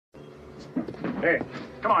Hey,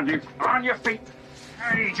 come on, you. On your feet.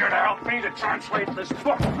 I need you to help me to translate this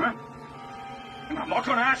book, huh? And I'm not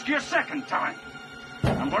going to ask you a second time.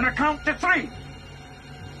 I'm going to count to 3.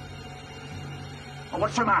 Well,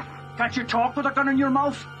 what's the matter? Can't you talk with a gun in your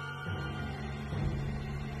mouth?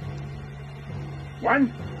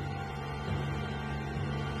 1.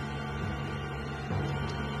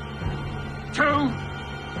 2.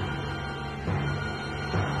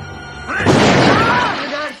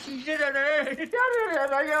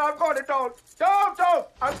 I'm going to don't.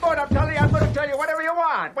 I'm going to tell you whatever you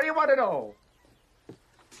want. What do you want to know?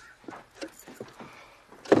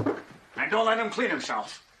 And don't let him clean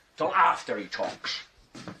himself till after he talks.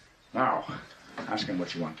 Now, ask him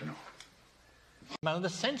what you want to know. Man of the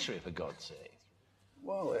century, for God's sake.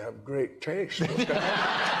 Well, they have great taste. Listen,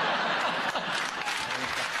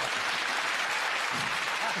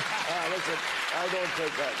 I don't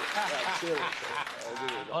take that seriously.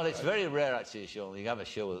 Oh, it's very rare, actually, Sean. You have a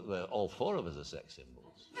show where all 4 of us are sex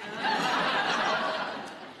symbols.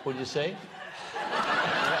 What did you say?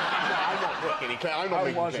 I'm not making it clear. I'm not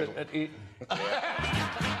making it clear.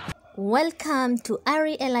 Welcome to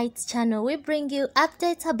Ari Elite's channel. We bring you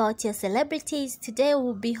updates about your celebrities. Today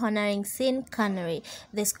we'll be honoring Sean Connery.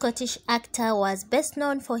 The Scottish actor was best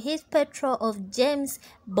known for his portrayal of James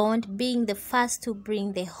Bond, being the first to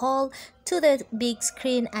bring the whole to the big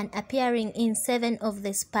screen and appearing in 7 of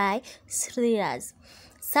the spy thrillers.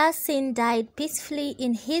 Sir Sean died peacefully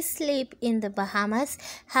in his sleep in the Bahamas,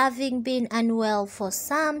 having been unwell for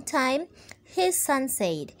some time. His son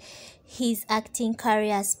said his acting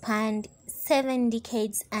career spanned 7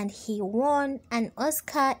 decades and he won an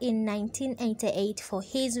Oscar in 1988 for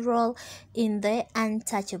his role in The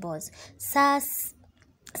Untouchables. Sir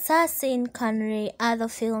Sean Connery other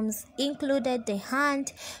films included The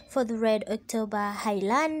Hunt for the Red October,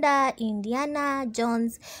 Highlander, Indiana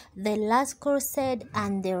Jones, The Last Crusade,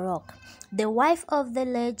 and The Rock. The wife of the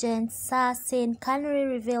legend, Sir Sean Connery,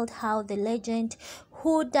 revealed how the legend,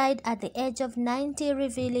 who died at the age of 90,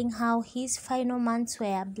 revealing how his final months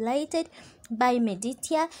were blighted by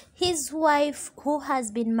Medita, his wife, who has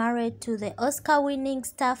been married to the Oscar-winning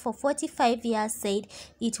star for 45 years, said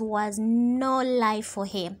it was no life for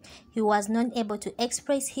him. He was not able to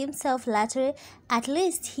express himself laterally. At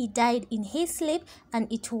least he died in his sleep,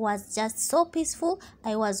 and it was just so peaceful.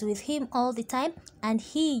 I was with him all the time, and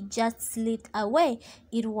he just slipped away.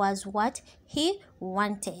 It was what he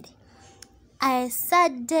wanted. A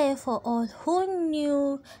sad day for all who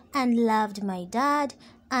knew and loved my dad,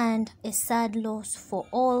 and a sad loss for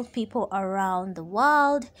all people around the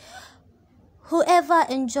world. Whoever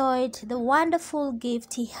enjoyed the wonderful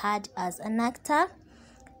gift he had as an actor,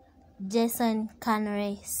 Sean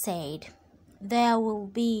Connery said. There will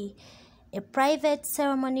be a private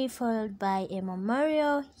ceremony followed by a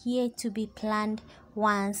memorial yet to be planned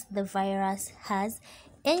once the virus has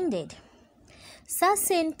ended. Sir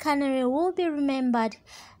Sean Connery will be remembered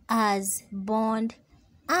as Bond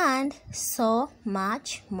and so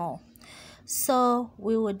much more. So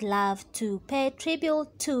we would love to pay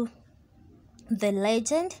tribute to the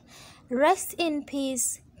legend. Rest in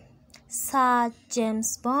peace, Sir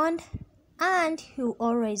James Bond, and you'll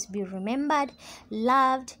always be remembered,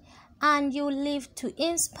 loved, and you live to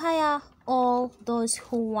inspire all those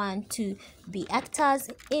who want to be actors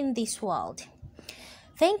in this world.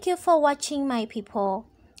 Thank you for watching, my people.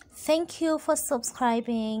 Thank you for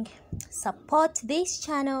subscribing. Support this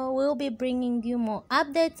channel. We'll be bringing you more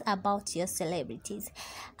updates about your celebrities.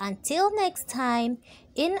 Until next time,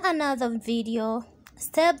 in another video,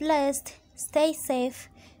 stay blessed, stay safe,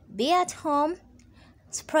 be at home,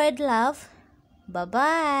 spread love.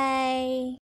 Bye-bye.